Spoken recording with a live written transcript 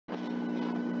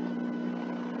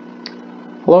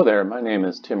Hello there, my name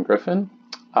is Tim Griffin.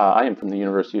 I am from the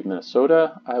University of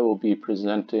Minnesota. I will be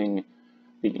presenting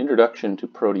the Introduction to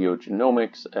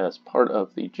Proteogenomics as part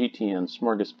of the GTN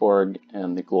Smörgåsbord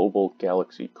and the Global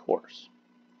Galaxy course.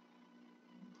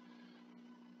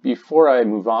 Before I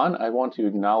move on, I want to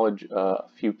acknowledge a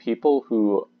few people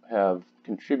who have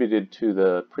contributed to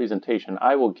the presentation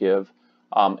I will give,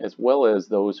 as well as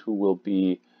those who will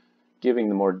be giving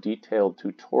the more detailed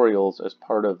tutorials as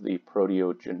part of the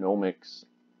Proteogenomics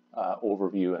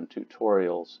overview and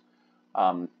tutorials.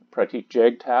 Pratik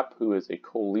Jagtap, who is a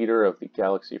co-leader of the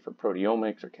Galaxy for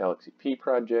Proteomics or Galaxy P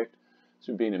project,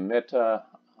 Subina Mehta,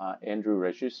 Andrew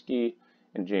Rajewski,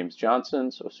 and James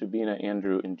Johnson. So Subina,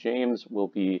 Andrew, and James will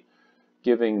be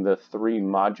giving the 3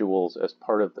 modules as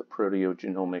part of the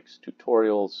Proteogenomics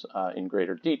tutorials in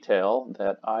greater detail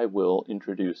that I will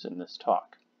introduce in this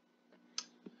talk.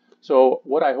 So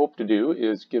what I hope to do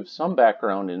is give some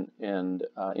background and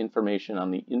information on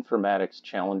the informatics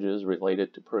challenges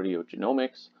related to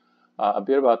proteogenomics, a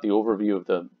bit about the overview of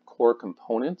the core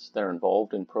components that are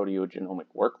involved in proteogenomic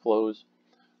workflows,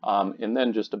 and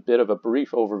then just a bit of a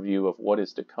brief overview of what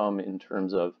is to come in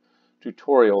terms of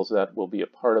tutorials that will be a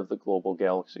part of the Global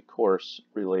Galaxy course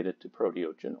related to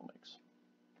proteogenomics.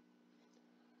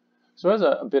 So as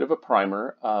a bit of a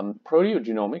primer,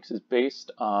 proteogenomics is based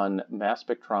on mass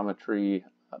spectrometry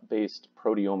based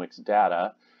proteomics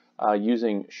data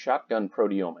using shotgun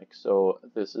proteomics. So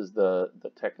this is the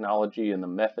technology and the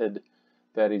method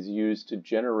that is used to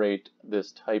generate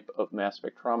this type of mass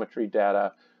spectrometry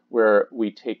data, where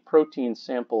we take protein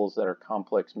samples that are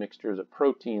complex mixtures of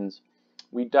proteins,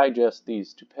 we digest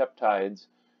these to peptides.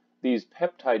 These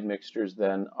peptide mixtures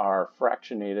then are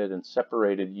fractionated and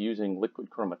separated using liquid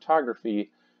chromatography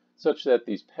such that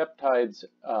these peptides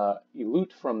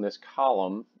elute from this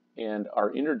column and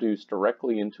are introduced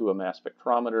directly into a mass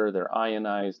spectrometer. They're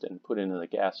ionized and put into the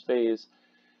gas phase.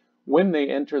 When they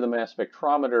enter the mass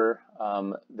spectrometer,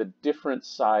 the different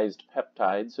sized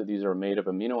peptides, so these are made of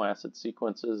amino acid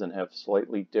sequences and have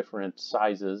slightly different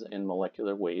sizes and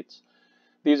molecular weights,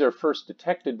 these are first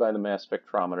detected by the mass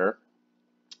spectrometer.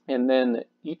 And then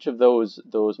each of those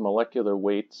molecular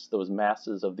weights, those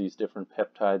masses of these different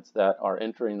peptides that are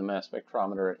entering the mass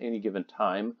spectrometer at any given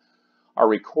time are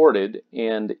recorded,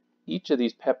 and each of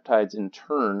these peptides in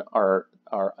turn are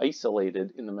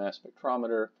isolated in the mass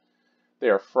spectrometer. They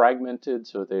are fragmented,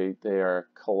 so they are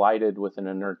collided with an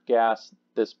inert gas.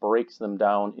 This breaks them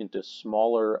down into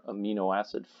smaller amino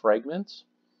acid fragments.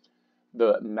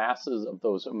 The masses of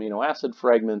those amino acid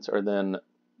fragments are then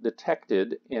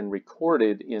detected and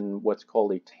recorded in what's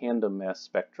called a tandem mass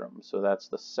spectrum. So that's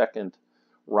the second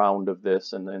round of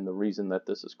this, and then the reason that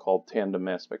this is called tandem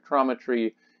mass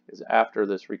spectrometry is after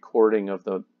this recording of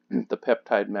the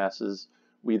peptide masses,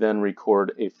 we then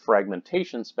record a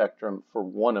fragmentation spectrum for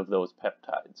one of those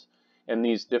peptides. And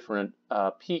these different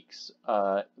peaks,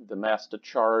 the mass to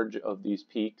charge of these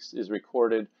peaks is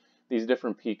recorded. These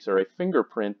different peaks are a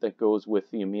fingerprint that goes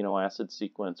with the amino acid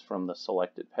sequence from the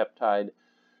selected peptide.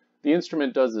 The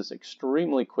instrument does this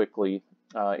extremely quickly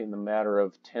in the matter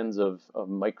of tens of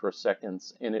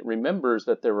microseconds, and it remembers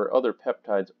that there were other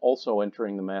peptides also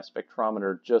entering the mass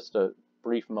spectrometer just a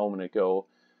brief moment ago.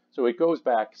 So it goes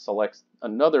back, selects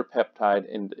another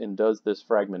peptide, and does this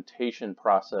fragmentation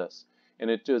process.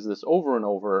 And it does this over and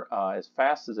over as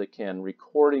fast as it can,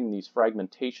 recording these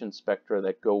fragmentation spectra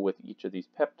that go with each of these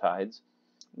peptides,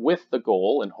 with the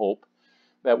goal and hope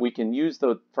that we can use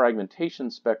the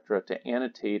fragmentation spectra to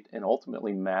annotate and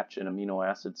ultimately match an amino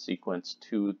acid sequence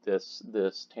to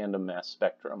this tandem mass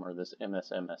spectrum, or this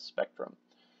MSMS spectrum.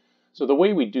 So the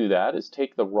way we do that is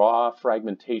take the raw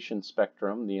fragmentation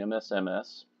spectrum, the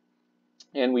MSMS,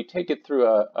 and we take it through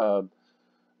a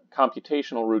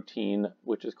computational routine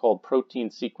which is called protein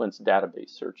sequence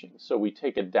database searching. So we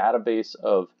take a database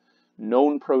of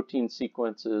known protein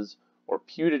sequences or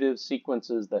putative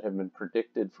sequences that have been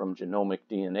predicted from genomic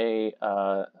DNA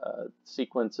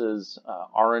sequences,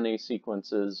 RNA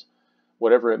sequences,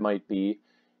 whatever it might be.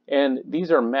 And these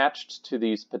are matched to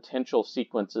these potential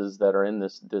sequences that are in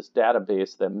this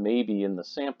database that may be in the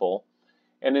sample.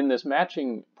 And in this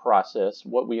matching process,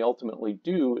 what we ultimately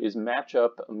do is match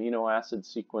up amino acid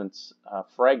sequence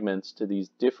fragments to these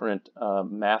different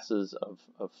masses of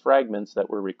fragments that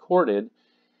were recorded.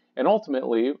 And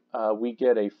ultimately, we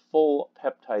get a full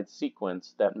peptide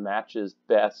sequence that matches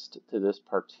best to this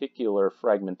particular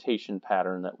fragmentation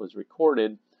pattern that was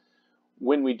recorded.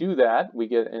 When we do that, we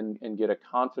get a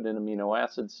confident amino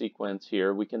acid sequence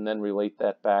here. We can then relate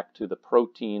that back to the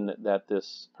protein that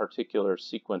this particular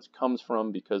sequence comes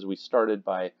from, because we started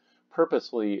by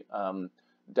purposely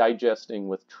digesting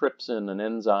with trypsin, an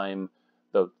enzyme,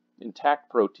 the intact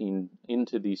protein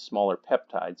into these smaller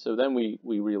peptides. So then we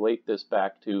relate this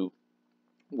back to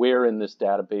where in this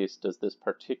database does this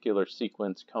particular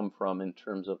sequence come from in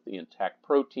terms of the intact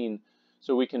protein,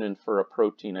 so we can infer a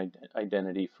protein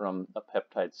identity from a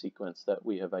peptide sequence that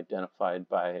we have identified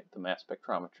by the mass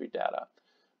spectrometry data.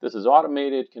 This is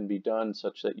automated, can be done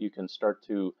such that you can start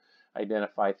to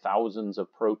identify thousands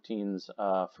of proteins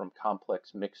from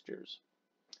complex mixtures.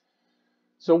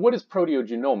 So what is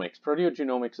proteogenomics?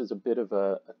 Proteogenomics is a bit of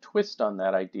a twist on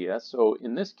that idea. So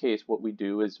in this case, what we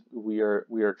do is we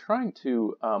are trying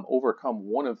to overcome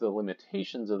one of the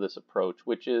limitations of this approach,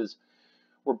 which is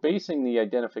we're basing the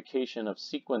identification of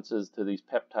sequences to these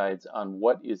peptides on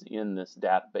what is in this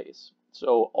database.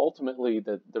 So ultimately,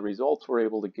 the results we're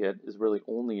able to get is really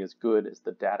only as good as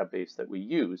the database that we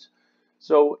use.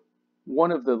 So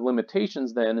one of the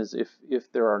limitations then is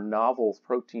if there are novel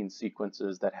protein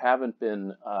sequences that haven't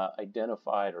been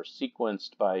identified or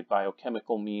sequenced by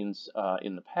biochemical means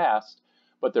in the past,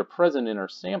 but they're present in our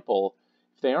sample,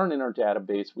 if they aren't in our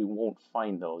database, we won't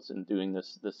find those in doing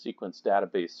this sequence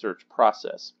database search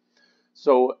process.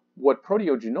 So what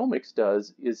proteogenomics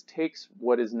does is takes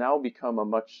what has now become a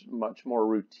much more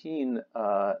routine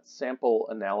sample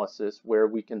analysis where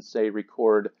we can say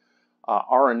record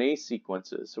RNA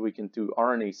sequences. So we can do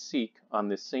RNA-seq on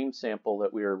this same sample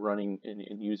that we are running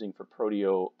and using for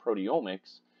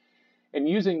proteomics. And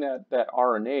using that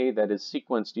RNA that is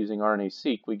sequenced using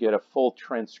RNA-seq, we get a full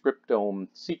transcriptome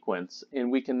sequence. And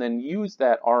we can then use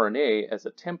that RNA as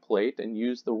a template and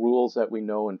use the rules that we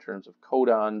know in terms of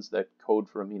codons that code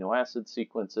for amino acid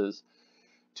sequences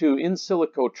to in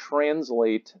silico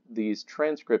translate these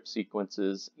transcript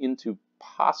sequences into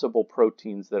possible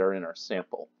proteins that are in our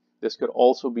sample. This could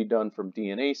also be done from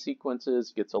DNA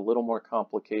sequences. Gets a little more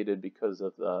complicated because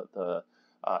of the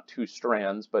two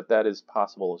strands, but that is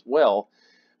possible as well.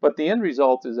 But the end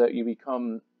result is that you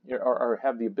become or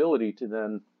have the ability to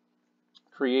then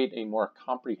create a more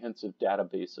comprehensive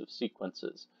database of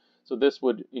sequences. So this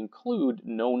would include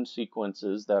known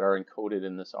sequences that are encoded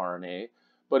in this RNA,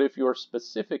 but if your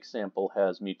specific sample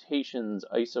has mutations,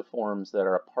 isoforms that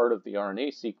are a part of the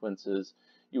RNA sequences,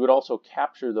 you would also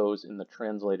capture those in the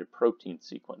translated protein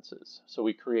sequences. So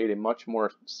we create a much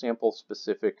more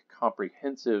sample-specific,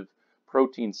 comprehensive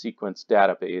protein sequence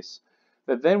database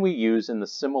that then we use in the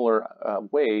similar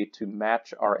way to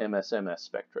match our MS-MS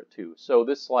spectra to. So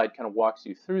this slide kind of walks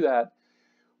you through that,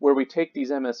 where we take these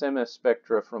MS-MS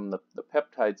spectra from the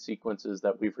peptide sequences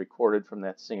that we've recorded from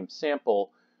that same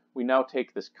sample. We now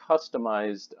take this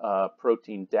customized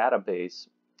protein database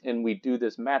and we do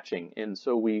this matching. And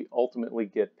so we ultimately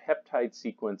get peptide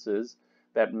sequences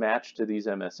that match to these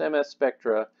MS-MS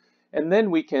spectra. And then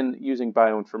we can, using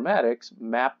bioinformatics,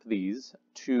 map these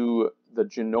to the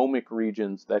genomic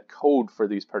regions that code for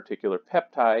these particular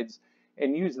peptides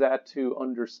and use that to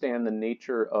understand the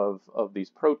nature of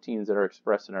these proteins that are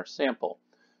expressed in our sample.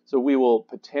 So we will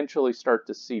potentially start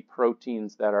to see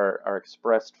proteins that are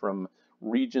expressed from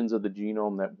regions of the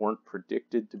genome that weren't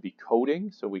predicted to be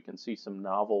coding. So we can see some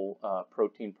novel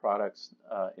protein products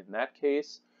in that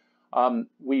case.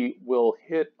 We will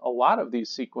hit a lot of these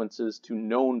sequences to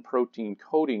known protein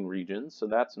coding regions, so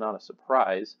that's not a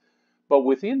surprise. But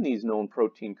within these known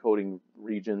protein coding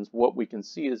regions, what we can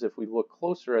see is if we look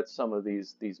closer at some of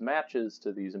these matches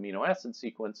to these amino acid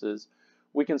sequences,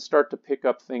 we can start to pick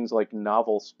up things like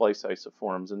novel splice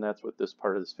isoforms, and that's what this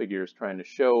part of this figure is trying to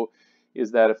show,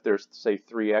 is that if there's, say,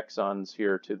 3 exons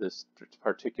here to this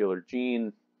particular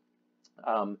gene,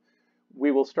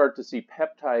 we will start to see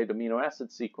peptide amino acid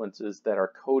sequences that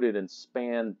are coded and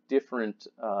span different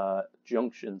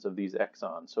junctions of these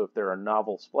exons. So if there are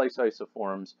novel splice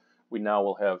isoforms, we now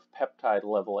will have peptide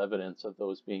level evidence of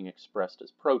those being expressed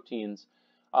as proteins,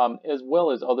 as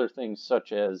well as other things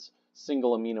such as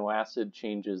single amino acid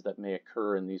changes that may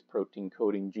occur in these protein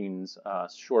coding genes,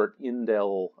 short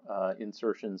indel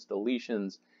insertions,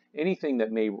 deletions, anything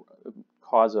that may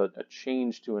cause a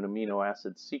change to an amino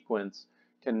acid sequence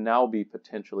can now be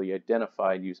potentially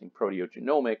identified using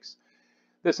proteogenomics.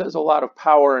 This has a lot of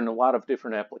power and a lot of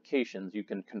different applications. You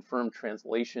can confirm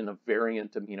translation of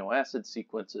variant amino acid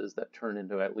sequences that turn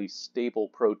into at least stable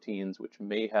proteins, which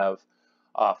may have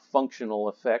functional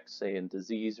effects, say in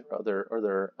disease or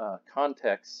other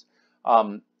contexts.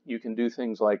 You can do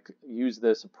things like use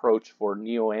this approach for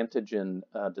neoantigen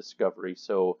discovery.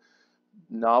 So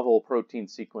novel protein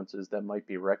sequences that might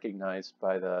be recognized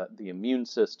by the immune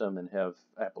system and have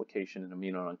application in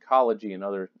immuno-oncology and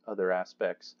other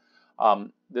aspects.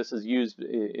 This is used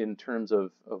in terms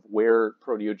of where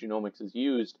proteogenomics is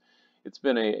used. It's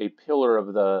been a pillar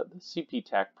of the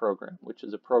CPTAC program, which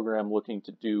is a program looking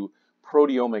to do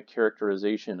proteomic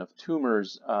characterization of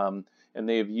tumors, and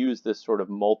they have used this sort of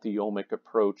multi-omic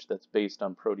approach that's based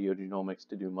on proteogenomics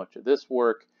to do much of this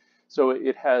work. So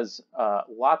it has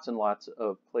lots and lots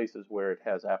of places where it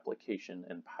has application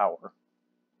and power.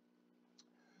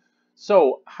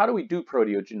 So how do we do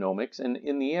proteogenomics? And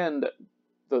in the end,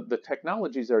 the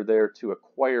technologies are there to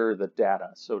acquire the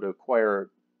data. So to acquire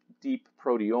deep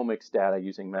proteomics data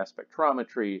using mass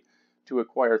spectrometry, to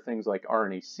acquire things like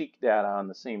RNA-seq data on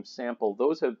the same sample,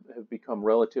 those have become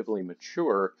relatively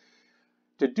mature.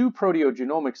 To do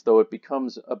proteogenomics, though, it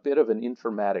becomes a bit of an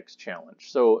informatics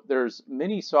challenge. So there's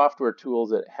many software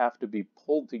tools that have to be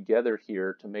pulled together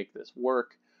here to make this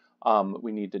work.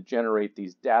 We need to generate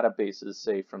these databases,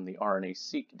 say, from the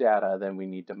RNA-seq data. Then we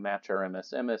need to match our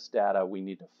MS-MS data. We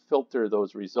need to filter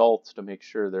those results to make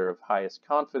sure they're of highest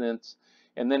confidence,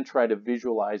 and then try to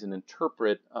visualize and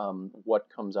interpret what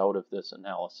comes out of this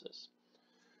analysis.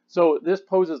 So this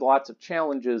poses lots of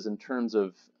challenges in terms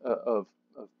of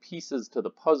pieces to the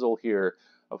puzzle here,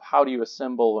 of how do you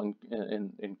assemble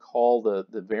and call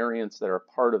the variants that are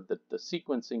part of the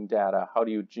sequencing data. How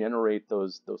do you generate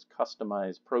those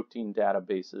customized protein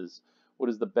databases? What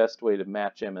is the best way to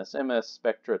match MS-MS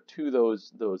spectra to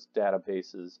those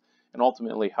databases? And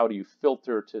ultimately, how do you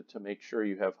filter to make sure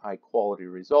you have high quality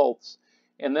results?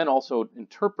 And then also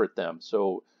interpret them.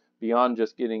 So beyond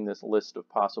just getting this list of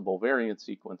possible variant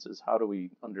sequences, how do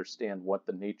we understand what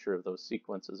the nature of those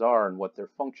sequences are and what their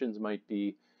functions might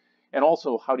be? And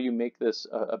also, how do you make this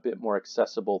a bit more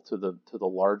accessible to the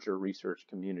larger research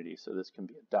community, so this can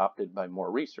be adopted by more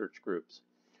research groups?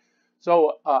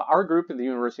 So our group at the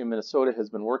University of Minnesota has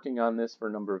been working on this for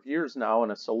a number of years now,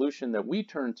 and a solution that we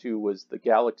turned to was the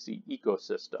Galaxy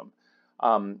ecosystem.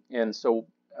 And so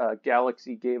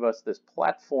Galaxy gave us this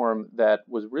platform that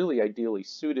was really ideally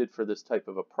suited for this type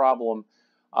of a problem,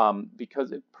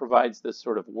 because it provides this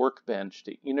sort of workbench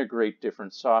to integrate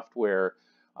different software,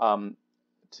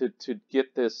 to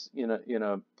get this in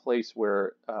a place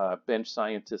where bench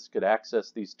scientists could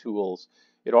access these tools.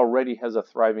 It already has a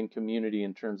thriving community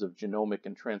in terms of genomic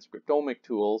and transcriptomic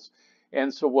tools.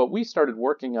 And so what we started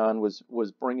working on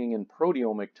was bringing in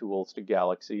proteomic tools to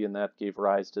Galaxy, and that gave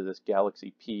rise to this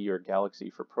Galaxy P, or Galaxy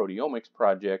for Proteomics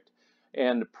project.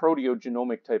 And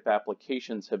proteogenomic type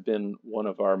applications have been one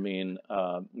of our main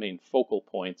focal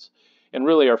points. And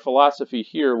really our philosophy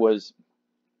here was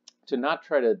to not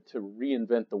try to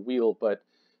reinvent the wheel, but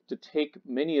to take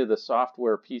many of the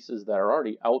software pieces that are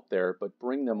already out there, but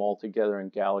bring them all together in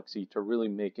Galaxy to really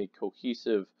make a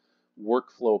cohesive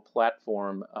workflow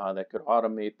platform that could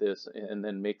automate this and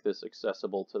then make this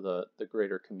accessible to the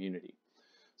greater community.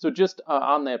 So just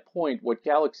on that point, what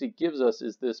Galaxy gives us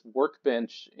is this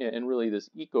workbench and really this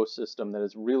ecosystem that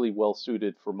is really well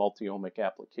suited for multi-omic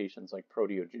applications like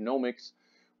proteogenomics,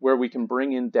 where we can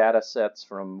bring in data sets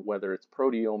from whether it's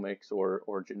proteomics or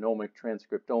genomic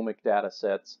transcriptomic data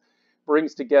sets,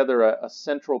 brings together a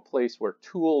central place where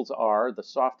tools are, the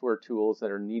software tools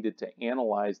that are needed to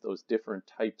analyze those different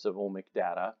types of omic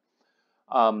data.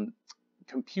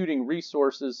 Computing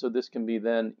resources, so this can be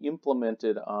then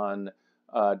implemented on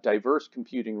diverse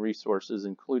computing resources,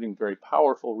 including very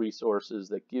powerful resources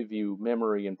that give you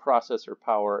memory and processor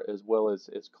power, as well as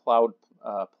cloud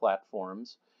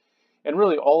platforms. And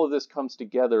really all of this comes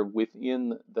together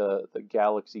within the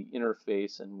Galaxy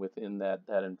interface and within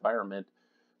that environment,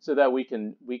 so that we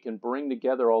can bring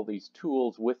together all these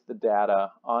tools with the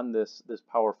data on this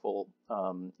powerful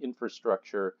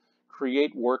infrastructure,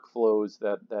 create workflows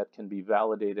that can be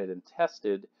validated and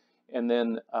tested, and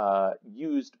then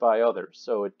used by others.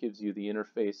 So it gives you the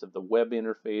interface of the web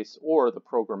interface or the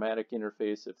programmatic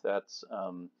interface if that's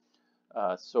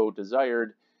so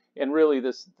desired. And really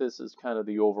this is kind of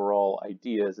the overall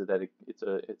idea, is that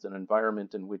it's an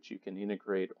environment in which you can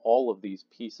integrate all of these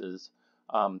pieces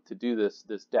to do this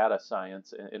data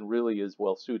science, and really is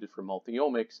well suited for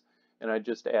multi-omics. And I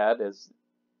just add, as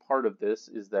part of this,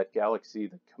 is that Galaxy,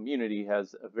 the community,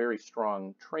 has a very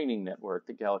strong training network,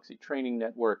 the Galaxy Training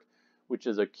Network, which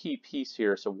is a key piece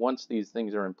here. So once these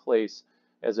things are in place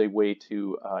as a way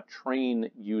to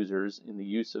train users in the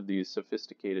use of these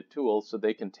sophisticated tools, so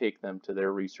they can take them to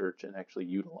their research and actually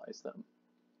utilize them.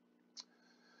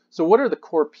 So what are the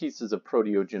core pieces of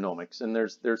proteogenomics? And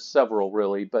there's several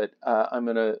really, but I'm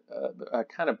going to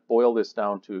kind of boil this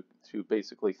down to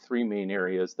basically three main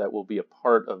areas that will be a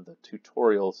part of the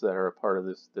tutorials that are a part of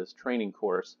this training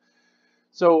course.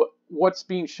 So what's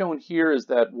being shown here is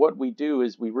that what we do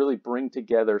is we really bring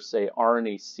together, say,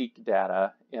 RNA-seq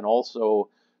data and also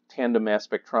tandem mass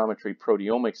spectrometry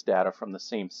proteomics data from the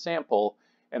same sample,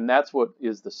 And that's what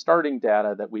is the starting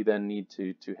data that we then need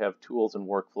to have tools and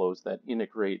workflows that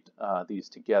integrate these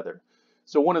together.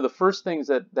 So one of the first things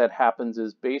that happens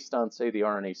is based on, say, the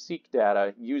RNA-seq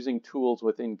data, using tools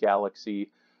within Galaxy,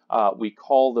 we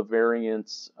call the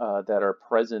variants that are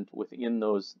present within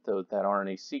that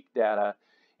RNA-seq data,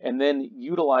 and then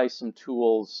utilize some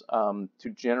tools to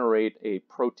generate a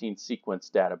protein sequence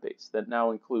database that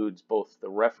now includes both the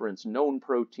reference known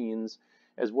proteins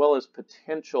as well as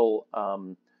potential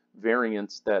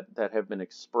variants that have been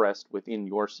expressed within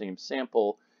your same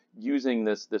sample using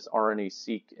this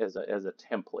RNA-seq as a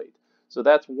template. So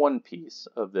that's one piece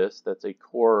of this that's a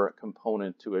core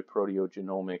component to a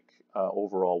proteogenomic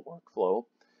overall workflow.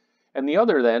 And the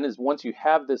other then is, once you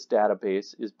have this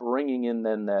database, is bringing in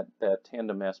then that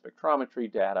tandem mass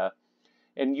spectrometry data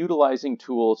and utilizing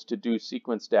tools to do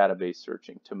sequence database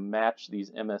searching to match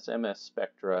these MS-MS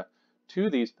spectra to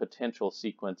these potential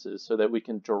sequences so that we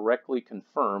can directly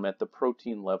confirm at the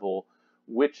protein level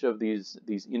which of these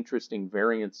interesting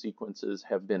variant sequences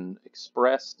have been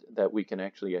expressed that we can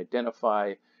actually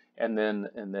identify, and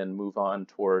then move on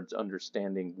towards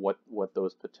understanding what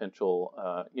those potential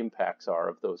impacts are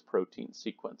of those protein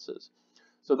sequences.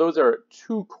 So those are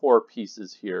two core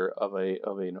pieces here of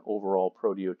an overall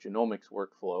proteogenomics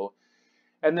workflow.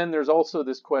 And then there's also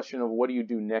this question of, what do you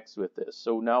do next with this?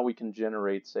 So now we can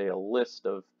generate, say, a list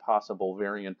of possible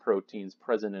variant proteins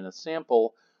present in a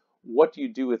sample. What do you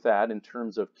do with that in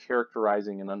terms of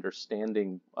characterizing and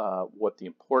understanding what the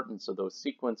importance of those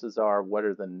sequences are?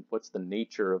 What's the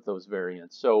nature of those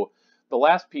variants? So the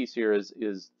last piece here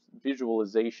is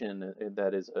visualization.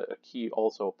 That is a key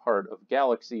also part of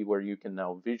Galaxy, where you can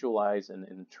now visualize and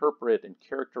interpret and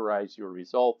characterize your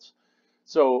results.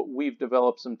 So we've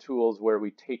developed some tools where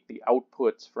we take the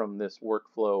outputs from this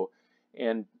workflow,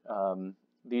 and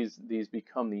these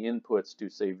become the inputs to,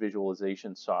 say,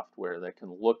 visualization software that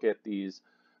can look at these,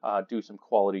 do some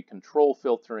quality control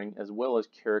filtering, as well as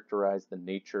characterize the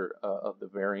nature of the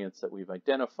variants that we've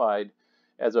identified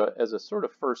as a sort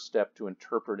of first step to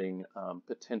interpreting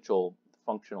potential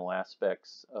functional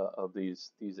aspects of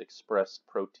these expressed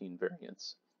protein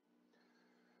variants.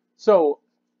 So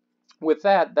with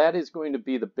that is going to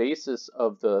be the basis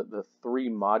of the three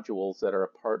modules that are a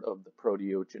part of the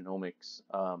proteogenomics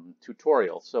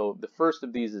tutorial. So the first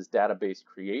of these is database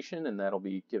creation, and that'll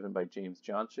be given by James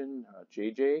Johnson,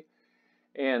 JJ.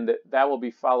 And that will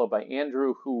be followed by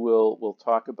Andrew, who will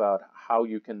talk about how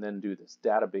you can then do this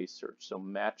database search. So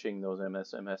matching those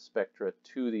MS-MS spectra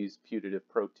to these putative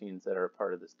proteins that are a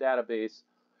part of this database.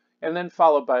 And then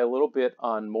followed by a little bit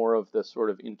on more of the sort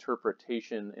of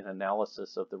interpretation and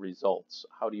analysis of the results.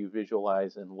 How do you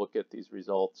visualize and look at these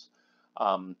results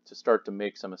to start to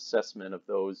make some assessment of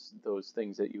those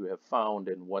things that you have found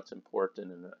and what's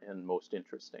important and most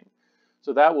interesting.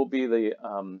 So that will be the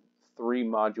three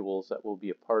modules that will be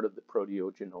a part of the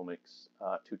proteogenomics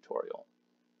tutorial.